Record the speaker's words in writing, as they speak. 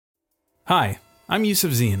Hi, I'm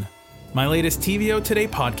Yusuf Zine. My latest TVO Today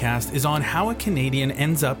podcast is on how a Canadian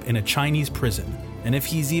ends up in a Chinese prison, and if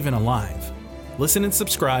he's even alive. Listen and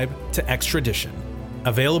subscribe to Extradition.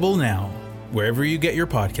 Available now, wherever you get your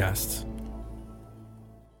podcasts.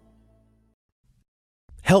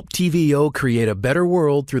 Help TVO create a better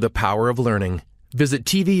world through the power of learning. Visit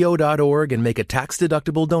TVO.org and make a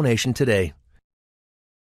tax-deductible donation today.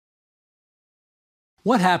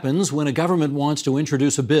 What happens when a government wants to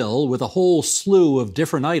introduce a bill with a whole slew of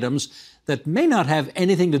different items that may not have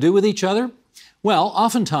anything to do with each other? Well,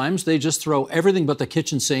 oftentimes they just throw everything but the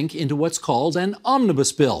kitchen sink into what's called an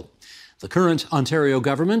omnibus bill. The current Ontario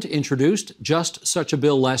government introduced just such a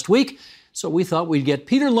bill last week, so we thought we'd get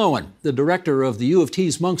Peter Loewen, the director of the U of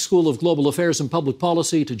T's Munk School of Global Affairs and Public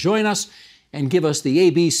Policy, to join us and give us the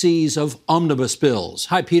ABCs of omnibus bills.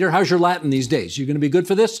 Hi, Peter. How's your Latin these days? You going to be good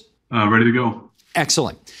for this? Ready to go.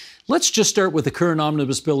 Excellent. Let's just start with the current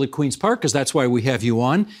omnibus bill at Queen's Park, because that's why we have you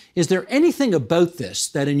on. Is there anything about this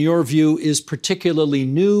that, in your view, is particularly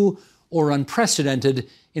new or unprecedented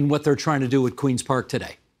in what they're trying to do at Queen's Park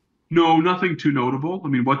today? No, nothing too notable. I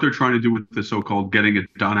mean, what they're trying to do with the so-called Getting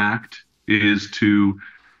It Done Act is to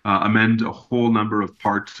amend a whole number of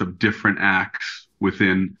parts of different acts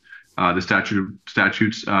within the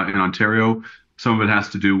statutes in Ontario. Some of it has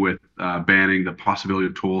to do with banning the possibility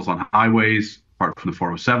of tolls on highways, apart from the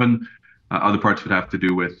 407. Other parts would have to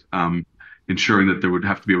do with ensuring that there would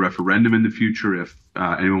have to be a referendum in the future if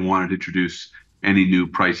anyone wanted to introduce any new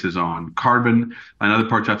prices on carbon. And other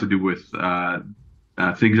parts have to do with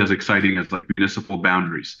things as exciting as like municipal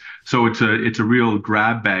boundaries. So it's a real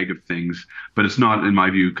grab bag of things, but it's not, in my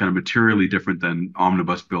view, kind of materially different than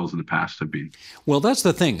omnibus bills in the past have been. Well, that's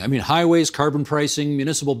the thing. I mean, highways, carbon pricing,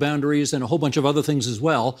 municipal boundaries, and a whole bunch of other things as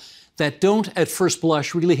well that don't, at first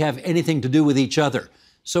blush, really have anything to do with each other.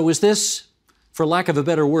 So is this, for lack of a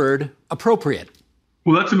better word, appropriate?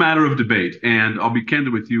 Well, that's a matter of debate. And I'll be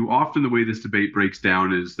candid with you. Often the way this debate breaks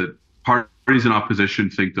down is that parties in opposition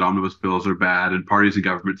think that omnibus bills are bad and parties in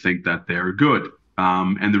government think that they're good.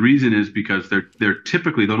 And the reason is because they're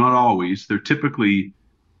typically, though not always, they're typically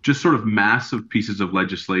just sort of massive pieces of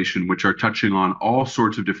legislation which are touching on all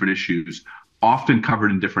sorts of different issues, often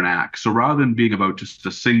covered in different acts. So rather than being about just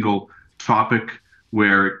a single topic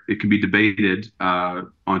where it can be debated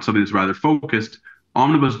on something that's rather focused,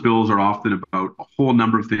 omnibus bills are often about a whole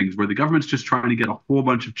number of things where the government's just trying to get a whole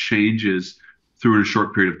bunch of changes through in a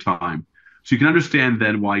short period of time. So you can understand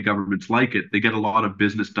then why governments like it. They get a lot of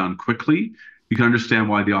business done quickly. You can understand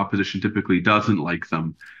why the opposition typically doesn't like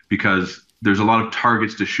them, because there's a lot of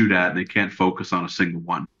targets to shoot at and they can't focus on a single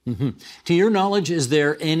one. Mm-hmm. To your knowledge, is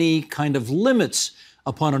there any kind of limits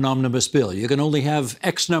upon an omnibus bill? You can only have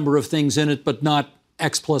X number of things in it, but not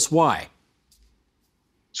X plus Y.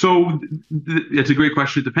 So it's a great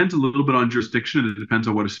question. It depends a little bit on jurisdiction, and it depends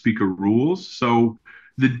on what a speaker rules. So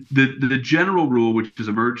the general rule, which has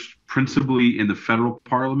emerged principally in the federal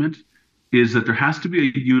parliament, is that there has to be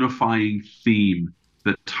a unifying theme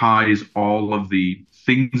that ties all of the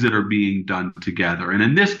things that are being done together. And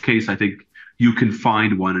in this case, I think you can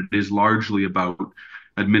find one. It is largely about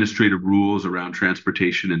administrative rules around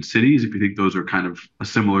transportation in cities, if you think those are kind of a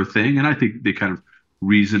similar thing. And I think they kind of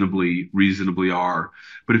reasonably are.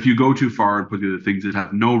 But if you go too far and put the other things that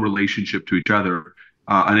have no relationship to each other,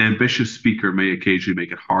 an ambitious speaker may occasionally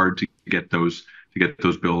make it hard to get those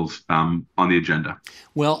bills on the agenda.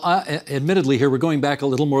 Well, admittedly here, we're going back a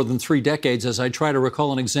little more than 3 decades as I try to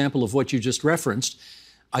recall an example of what you just referenced.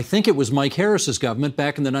 I think it was Mike Harris's government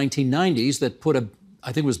back in the 1990s that put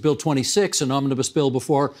I think it was Bill 26, an omnibus bill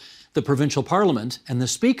before the provincial parliament. And the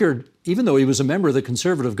speaker, even though he was a member of the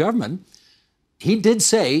Conservative government, he did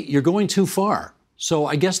say, you're going too far. So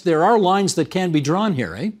I guess there are lines that can be drawn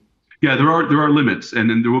here, eh? Yeah, there are limits, and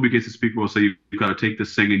then there will be cases people will say you've got to take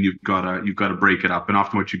this thing and you've got to break it up, and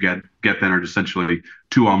often what you get then are essentially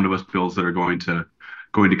 2 omnibus bills that are going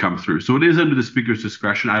to come through. So it is under the speaker's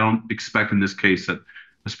discretion. I don't expect in this case that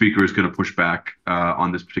a speaker is going to push back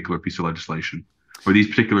on this particular piece of legislation or these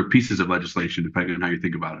particular pieces of legislation, depending on how you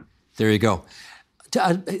think about it. There you go.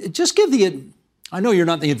 Just give I know you're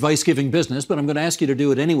not in the advice-giving business, but I'm going to ask you to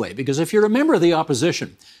do it anyway, because if you're a member of the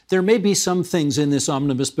opposition, there may be some things in this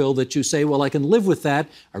omnibus bill that you say, well, I can live with that.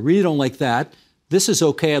 I really don't like that. This is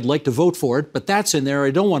okay. I'd like to vote for it, but that's in there.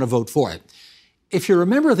 I don't want to vote for it. If you're a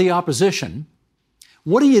member of the opposition,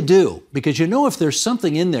 what do you do? Because you know if there's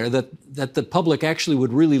something in there that the public actually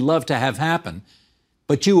would really love to have happen,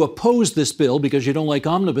 but you oppose this bill because you don't like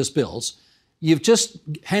omnibus bills, you've just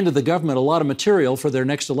handed the government a lot of material for their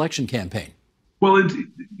next election campaign. Well,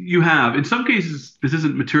 you have. In some cases, this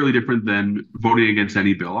isn't materially different than voting against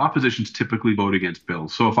any bill. Oppositions typically vote against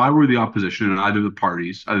bills. So if I were the opposition in either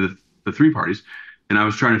the three parties, and I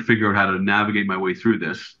was trying to figure out how to navigate my way through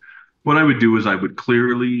this, what I would do is I would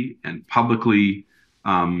clearly and publicly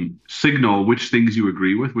signal which things you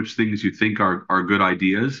agree with, which things you think are good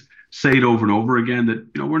ideas. Say it over and over again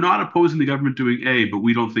that we're not opposing the government doing A, but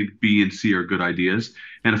we don't think B and C are good ideas,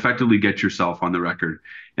 and effectively get yourself on the record.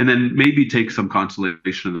 And then maybe take some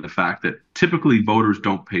consolation in the fact that typically voters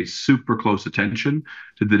don't pay super close attention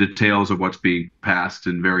to the details of what's being passed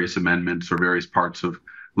in various amendments or various parts of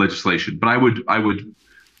legislation. But I would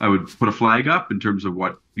put a flag up in terms of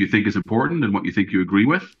what you think is important and what you think you agree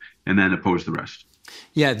with, and then oppose the rest.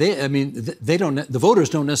 Yeah, the voters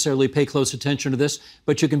don't necessarily pay close attention to this,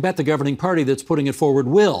 but you can bet the governing party that's putting it forward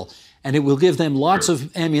will. And it will give them lots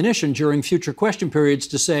of ammunition during future question periods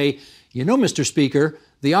to say, Mr. Speaker,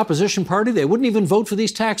 the opposition party, they wouldn't even vote for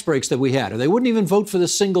these tax breaks that we had, or they wouldn't even vote for the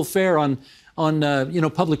single fare on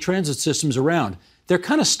public transit systems around. They're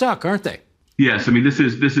kind of stuck, aren't they? Yes, this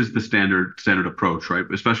is the standard approach, right?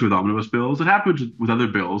 Especially with omnibus bills. It happens with other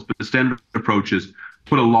bills, but the standard approach is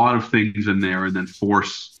put a lot of things in there and then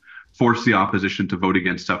force the opposition to vote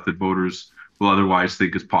against stuff that voters will otherwise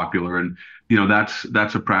think is popular. And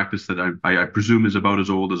that's a practice that I presume is about as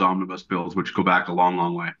old as omnibus bills, which go back a long,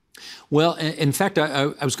 long way. Well, in fact, I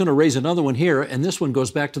was going to raise another one here, and this one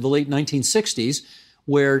goes back to the late 1960s,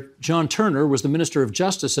 where John Turner was the Minister of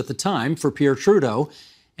Justice at the time for Pierre Trudeau.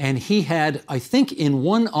 And he had, I think, in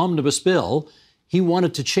one omnibus bill, he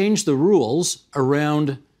wanted to change the rules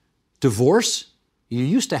around divorce. You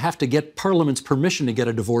used to have to get Parliament's permission to get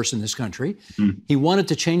a divorce in this country. He wanted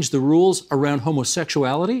to change the rules around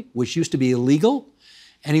homosexuality, which used to be illegal.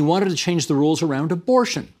 And he wanted to change the rules around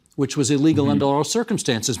abortion, which was illegal under all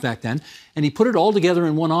circumstances back then. And he put it all together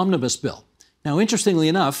in one omnibus bill. Now, interestingly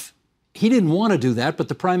enough, he didn't want to do that, but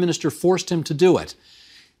the Prime Minister forced him to do it.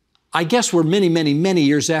 I guess we're many, many, many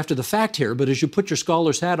years after the fact here, but as you put your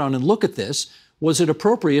scholar's hat on and look at this, was it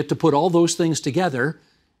appropriate to put all those things together,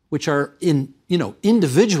 which are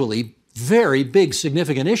individually very big,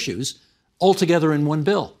 significant issues, all together in one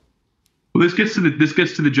bill? Well, this gets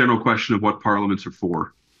to the general question of what parliaments are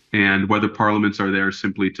for, and whether parliaments are there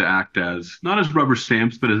simply to act as, not as rubber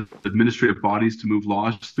stamps, but as administrative bodies to move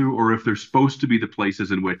laws through, or if they're supposed to be the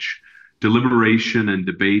places in which deliberation and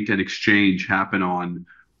debate and exchange happen on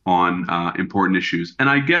important issues. And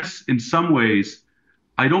I guess in some ways,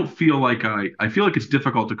 I feel like it's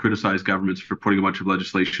difficult to criticize governments for putting a bunch of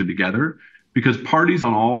legislation together, because parties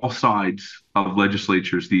on all sides of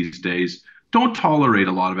legislatures these days don't tolerate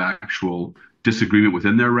a lot of actual disagreement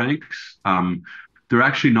within their ranks. They're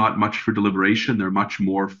actually not much for deliberation. They're much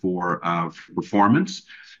more for performance.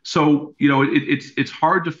 So, it's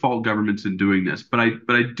hard to fault governments in doing this, but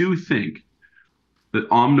I do think that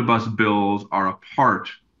omnibus bills are a part.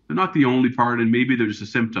 They're not the only part, and maybe they're just a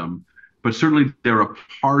symptom, but certainly they're a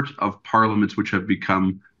part of parliaments which have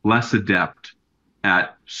become less adept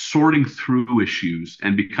at sorting through issues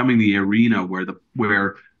and becoming the arena where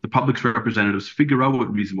the public's representatives figure out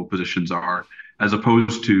what reasonable positions are, as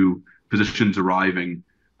opposed to positions arriving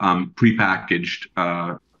prepackaged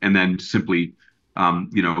and then simply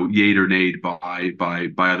yayed or nayed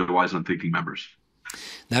by otherwise unthinking members.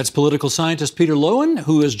 That's political scientist Peter Loewen,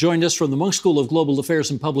 who has joined us from the Munk School of Global Affairs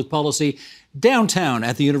and Public Policy downtown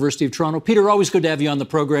at the University of Toronto. Peter, always good to have you on the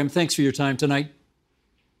program. Thanks for your time tonight.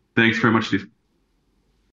 Thanks very much, Steve.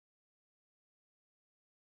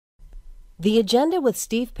 The Agenda with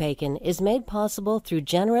Steve Paikin is made possible through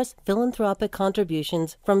generous philanthropic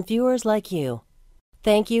contributions from viewers like you.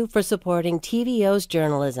 Thank you for supporting TVO's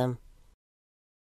journalism.